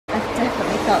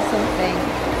felt something.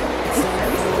 It's so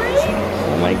strange.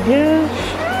 Oh my gosh.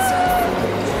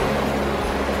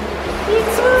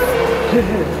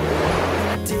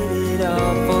 I did it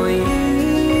all for you.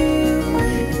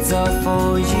 It's all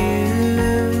for you.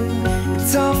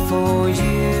 It's all for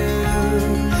you.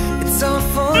 It's all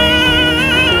for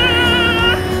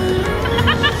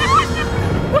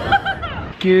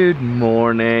you. Good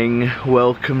morning.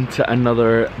 Welcome to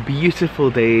another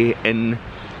beautiful day in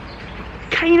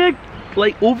kind of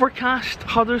like overcast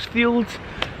Huddersfield.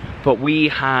 But we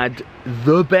had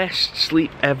the best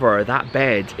sleep ever. That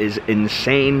bed is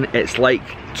insane. It's like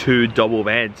 2 double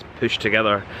beds pushed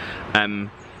together.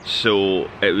 So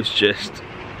it was just,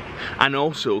 and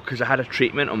also because I had a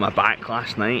treatment on my back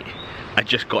last night, I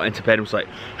just got into bed and was like,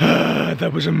 ah,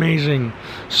 that was amazing.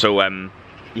 So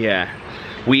yeah,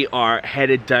 we are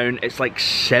headed down. It's like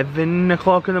 7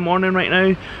 o'clock in the morning right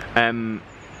now.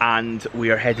 And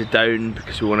we are headed down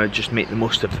because we want to just make the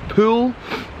most of the pool.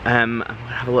 And we're going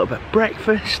to have a little bit of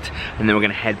breakfast, and then we're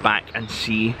going to head back and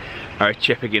see our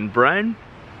Chipping Brown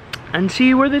and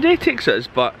see where the day takes us.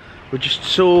 But we're just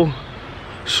so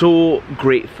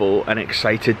grateful and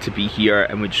excited to be here,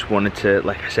 and we just wanted to,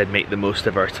 like I said, make the most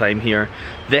of our time here.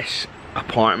 This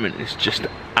apartment is just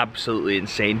absolutely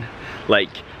insane. Like,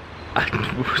 I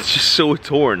was just so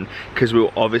torn because we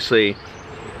obviously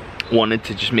wanted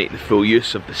to just make the full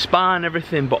use of the spa and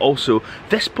everything, but also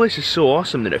this place is so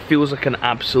awesome that it feels like an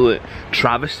absolute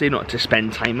travesty not to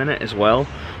spend time in it as well.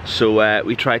 So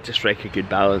we tried to strike a good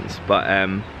balance, but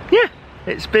yeah,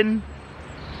 it's been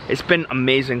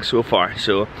amazing so far.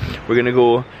 So we're gonna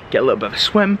go get a little bit of a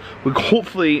swim. We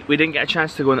didn't get a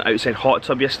chance to go in the outside hot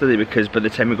tub yesterday because by the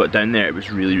time we got down there it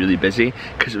was really busy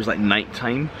because it was like night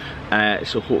time.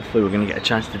 So hopefully we're gonna get a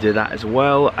chance to do that as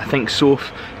well. I think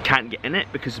Soph can't get in it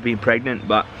because of being pregnant,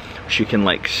 but she can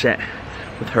like sit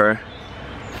with her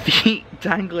feet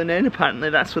dangling in. Apparently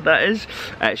that's what that is.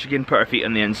 She can put her feet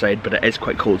on the inside, but it is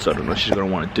quite cold, so I don't know if she's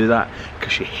gonna want to do that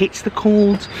because she hates the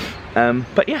cold.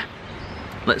 But yeah,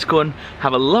 let's go and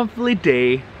have a lovely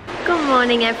day. Good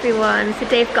morning, everyone. So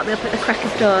Dave got me up at the crack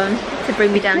of dawn to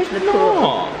bring me down to the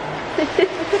pool. I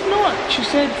did not. She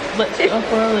said, let's get up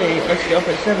early. Let's get up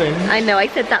at 7. I know, I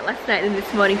said that last night, and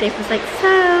this morning Dave was like,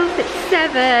 so it's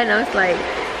 7. I was like,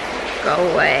 go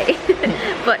away.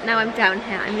 But now I'm down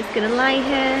here. I'm just gonna lie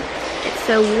here. It's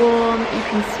so warm, you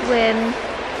can swim.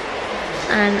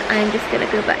 And I'm just gonna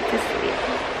go back to sleep.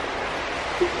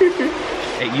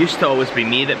 It used to always be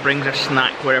me that brings a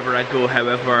snack wherever I go,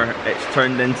 however, it's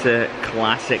turned into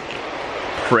classic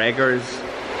preggers.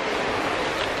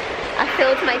 I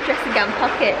filled my dressing gown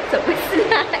pockets up with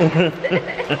snacks.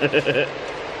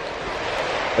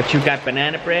 But you got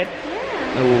banana bread?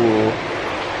 Yeah. Oh.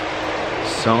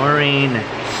 Sorry.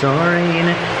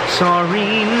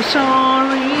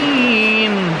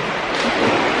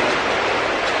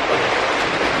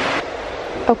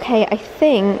 Okay, I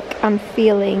think I'm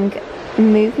feeling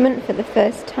movement for the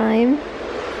first time.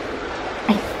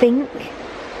 I think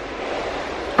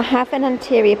I have an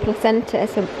anterior placenta,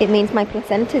 so it means my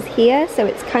placenta's here, so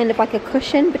it's kind of like a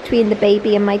cushion between the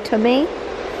baby and my tummy,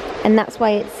 and that's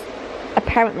why it's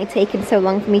apparently taken so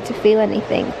long for me to feel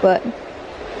anything, but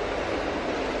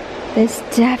there's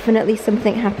definitely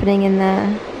something happening in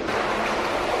there.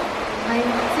 I'm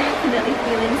definitely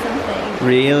feeling something.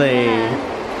 Really? Yeah.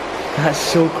 That's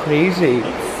so crazy.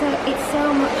 It's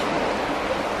so much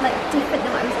like different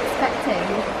than what I was expecting.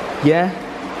 Yeah?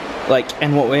 Like,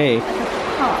 in what way? Like a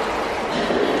pop.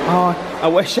 Oh, I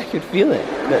wish I could feel it.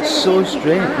 That's so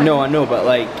strange. No, I know, but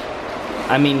like,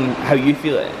 I mean, how you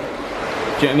feel it. Do you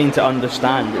know what I mean? To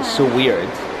understand, it's so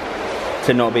weird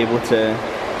to not be able to.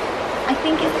 I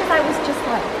think it's because I was just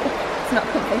like, it's not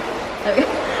comfy.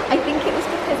 I think it was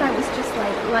because I was just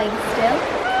like lying still.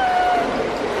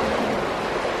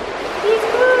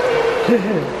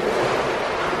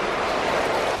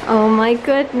 Oh my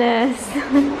goodness.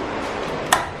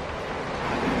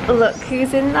 Look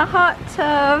who's in the hot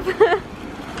tub.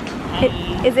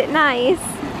 Is it nice?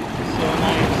 So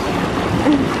nice.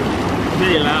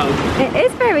 Really loud. It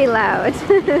is very loud.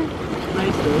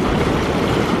 Nice though.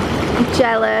 I'm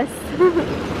jealous.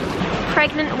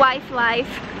 Pregnant wife life.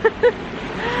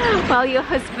 While your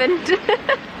husband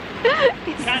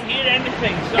Can't hear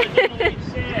anything, so I don't know what you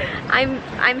said.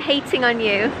 I'm hating on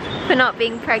you for not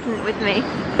being pregnant with me.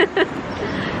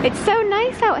 It's so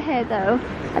nice out here though.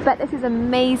 I bet this is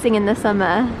amazing in the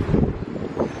summer.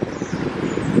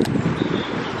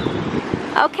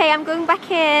 Okay, I'm going back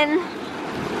in.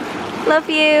 Love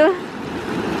you.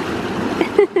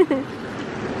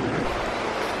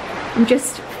 I'm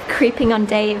just creeping on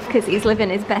Dave because he's living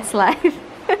his best life.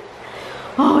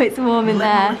 Oh, it's warm in there.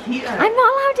 I'm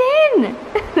not allowed in.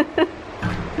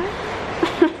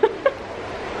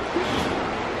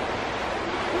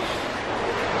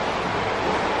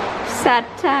 Sad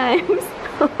times.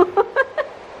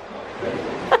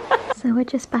 So we're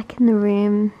just back in the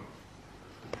room.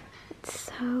 It's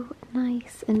so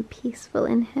nice and peaceful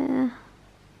in here.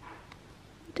 I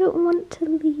don't want to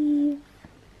leave.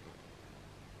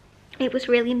 It was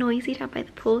really noisy down by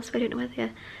the pool, so I don't know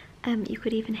whether you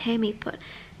could even hear me, but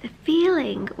the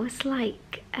feeling was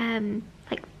like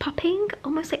popping,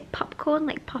 almost like popcorn,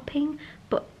 like popping,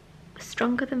 but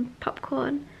stronger than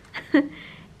popcorn.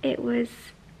 It was,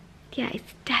 yeah,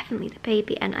 it's definitely the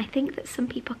baby, and I think that some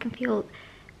people can feel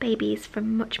babies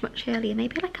from much earlier,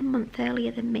 maybe like a month earlier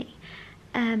than me,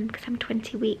 because I'm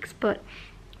 20 weeks, but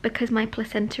because my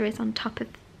placenta is on top of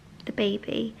the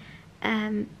baby,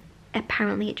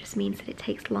 apparently it just means that it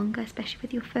takes longer, especially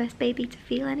with your first baby, to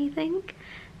feel anything.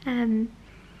 So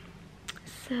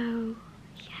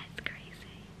yeah, it's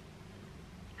crazy.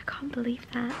 I can't believe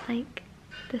that, like,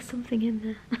 there's something in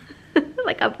there.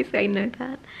 Like, obviously I know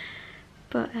that,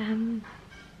 but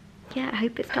yeah, I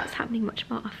hope it starts happening much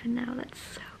more often now. That's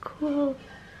so cool.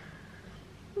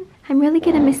 I'm really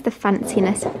gonna miss the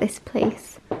fanciness of this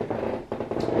place.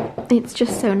 It's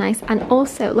just so nice. And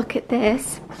also, look at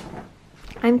this.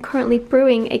 I'm currently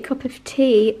brewing a cup of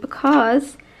tea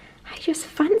because I just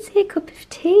fancy a cup of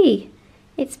tea.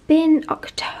 It's been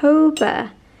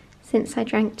October since I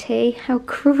drank tea. How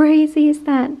crazy is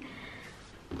that?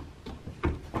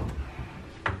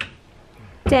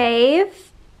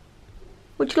 Dave,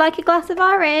 would you like a glass of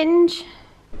orange?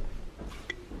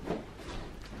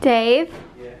 Dave?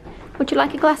 Yeah. Would you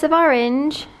like a glass of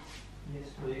orange? Yes,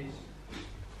 please.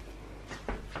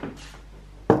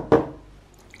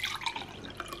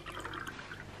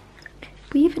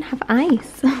 We even have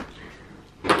ice. Oh,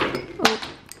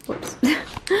 whoops.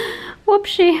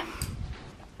 Whoopsie.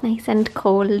 Nice and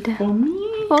cold. For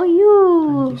me? For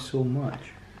you. Thank you so much.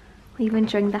 Are you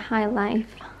enjoying the high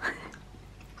life?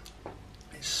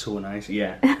 It's so nice,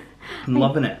 yeah. I'm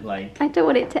loving it, like. I don't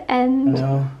want it to end.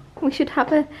 No. We should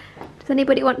have a... Does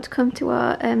anybody want to come to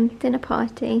our dinner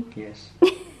party? Yes.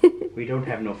 We don't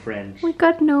have no friends. We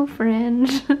got no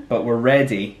friends. But we're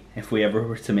ready if we ever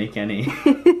were to make any.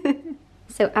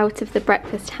 So out of the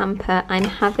breakfast hamper, I'm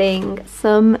having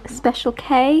some Special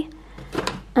K,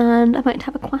 and I might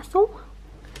have a croissant,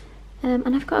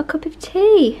 and I've got a cup of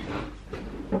tea.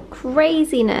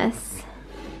 Craziness.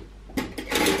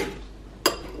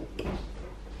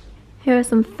 Here are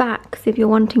some facts if you're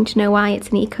wanting to know why it's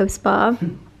an eco spa.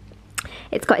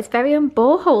 It's got its very own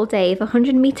borehole, Dave,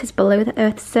 100 metres below the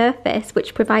Earth's surface,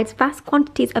 which provides vast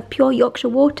quantities of pure Yorkshire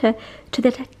water to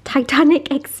the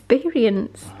Titanic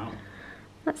experience. Wow.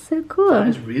 That's so cool. That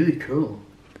is really cool.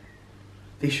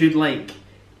 They should, like,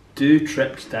 do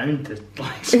trips down to,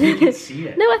 like, so you can see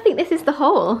it. No, I think this is the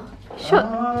hole. Shut.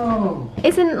 Oh.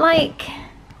 Isn't, like...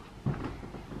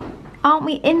 Aren't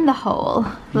we in the hole?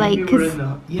 Like, Maybe we're in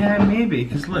the... Yeah, maybe,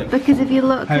 because look. Because if you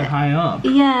look how at... high up.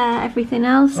 Yeah, everything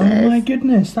else Oh is. my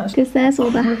goodness, that's... Because there's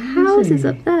all the crazy. houses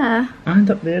up there. And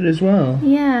up there as well.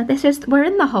 Yeah, this is... We're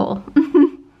in the hole.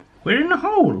 We're in the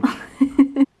hole.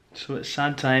 So it's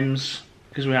sad times,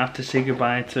 because we have to say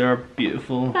goodbye to our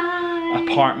beautiful Bye.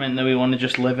 apartment that we want to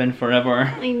just live in forever.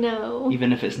 I know.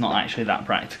 Even if it's not actually that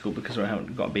practical, because we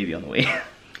haven't got a baby on the way.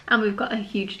 And we've got a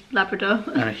huge Labrador.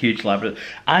 And a huge Labrador.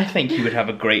 I think he would have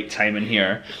a great time in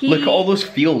here. Look at all those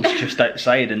fields just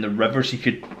outside and the rivers he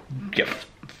could get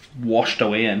washed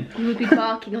away in. He would be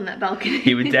barking on that balcony.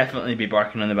 He would definitely be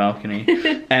barking on the balcony.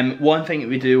 One thing that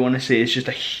we do want to say is just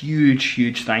a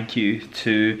huge thank you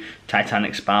to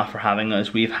Titanic Spa for having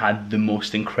us. We've had the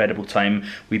most incredible time.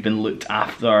 We've been looked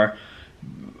after,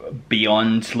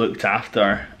 beyond looked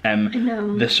after. I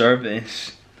know. The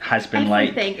service has been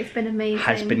It's been amazing.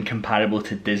 has been comparable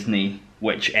to Disney,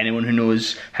 which anyone who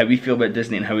knows how we feel about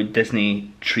Disney and how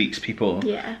Disney treats people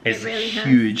is really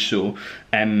huge. So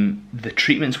the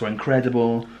treatments were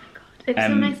incredible. It was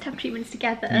so nice to have treatments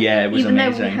together. Yeah, it was Even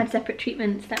amazing. though we had separate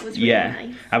treatments, that was really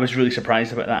nice. I was really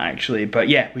surprised about that actually. But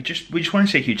yeah, we just want to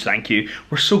say a huge thank you.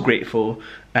 We're so grateful.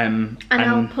 And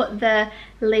I'll put the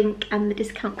link and the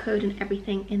discount code and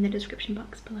everything in the description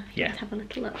box below. If you guys have a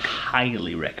little look.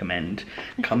 Highly recommend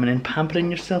coming and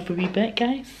pampering yourself a wee bit,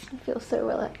 guys. I feel so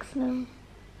relaxed now.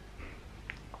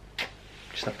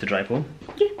 Just have to drive home.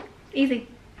 Yeah, easy.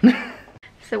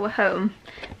 So we're home.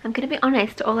 I'm gonna be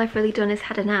honest, all I've really done is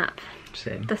had a nap.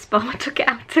 Same. The spa took it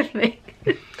out of me.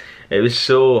 It was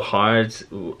so hard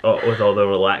with all the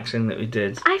relaxing that we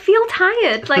did. I feel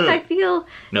tired. Like, I feel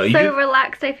No, so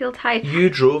relaxed, I feel tired. You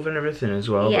drove and everything as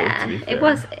well. Yeah, though, to be fair. it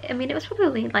was, I mean, it was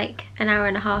probably like an hour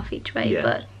and a half each way, Yeah.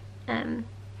 but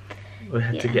we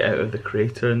had to get out of the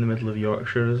crater in the middle of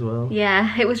Yorkshire as well.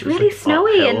 yeah, it was Which was, really like,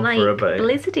 snowy and uphill like for a bit.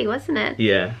 blizzardy, wasn't it?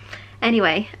 Yeah.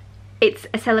 Anyway, it's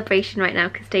a celebration right now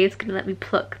because Dave's gonna let me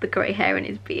pluck the grey hair in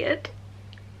his beard.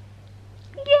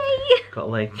 Yay! Got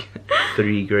like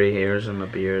 3 grey hairs on my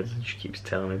beard and she keeps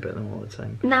telling me about them all the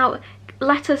time. Now,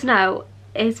 let us know,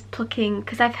 is plucking,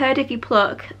 because I've heard if you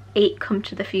pluck, 8 come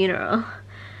to the funeral.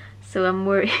 So I'm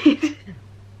worried.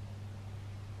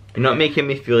 You're not making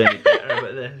me feel any better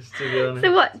about this, to be honest.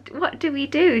 So what do we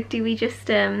do? Do we just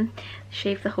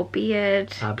shave the whole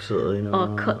beard? Absolutely not.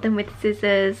 Or cut them with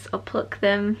scissors? Or pluck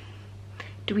them?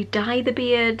 Do we dye the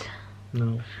beard?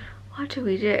 No. What do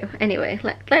we do? Anyway,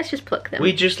 let's just pluck them.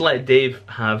 We just let Dave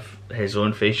have his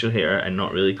own facial hair and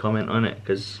not really comment on it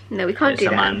because no, we can't do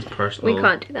that. It's a man's personal. We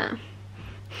can't do that.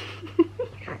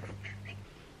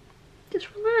 Just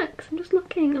relax. I'm just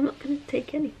looking. I'm not going to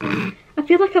take anything. I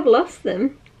feel like I've lost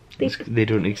them. They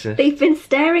don't exist. They've been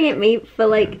staring at me for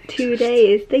like 2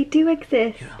 days. They do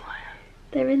exist. You're a liar.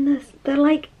 They're in this.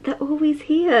 They're always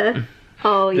here.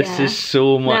 Oh yeah. This is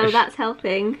so much No, that's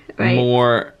helping. Right.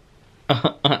 more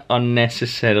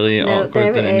unnecessarily No, awkward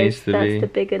there than it it needs is. to That's be. the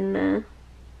big one there.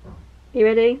 You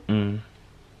ready? Mm.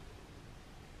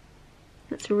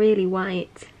 That's really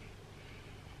white.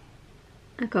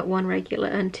 I've got 1 regular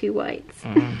and 2 whites.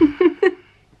 Look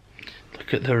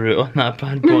at the root on that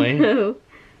bad boy. No.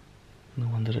 No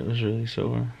wonder it was really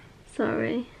sore.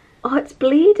 Sorry. Oh, it's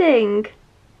bleeding.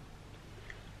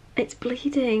 It's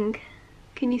bleeding.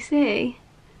 Can you see?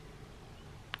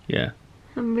 Yeah.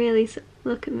 I'm really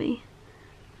look at me.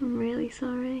 I'm really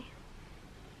sorry.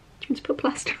 Do you want to put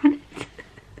plaster on it?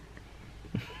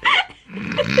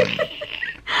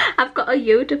 I've got a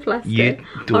Yoda plaster You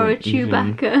or a don't even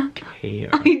Chewbacca. care.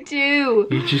 I do.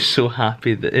 You're just so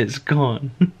happy that it's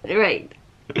gone. Right.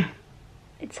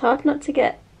 It's hard not to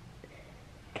get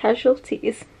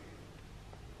casualties.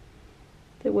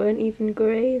 There weren't even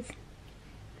greys.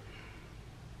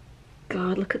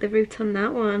 God, look at the root on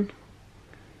that one.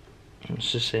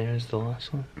 It's the same as the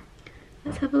last one.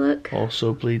 Let's have a look.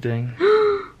 Also bleeding.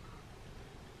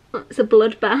 It's a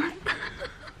bloodbath.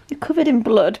 You're covered in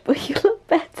blood, but you look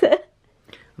better.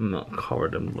 I'm not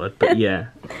covered in blood, but yeah.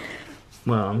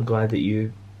 Well, I'm glad that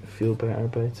you feel better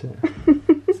about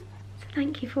it.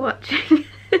 Thank you for watching.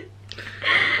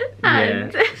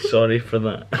 And yeah, sorry for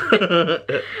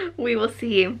that. we will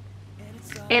see you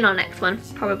in our next one.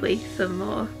 Probably some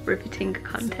more riveting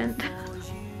content.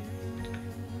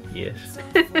 Yes.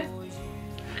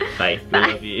 Bye. We Bye.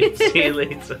 love you. See you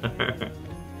later.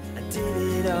 I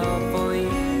did it all for you.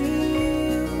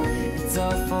 It's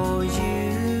all for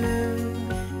you.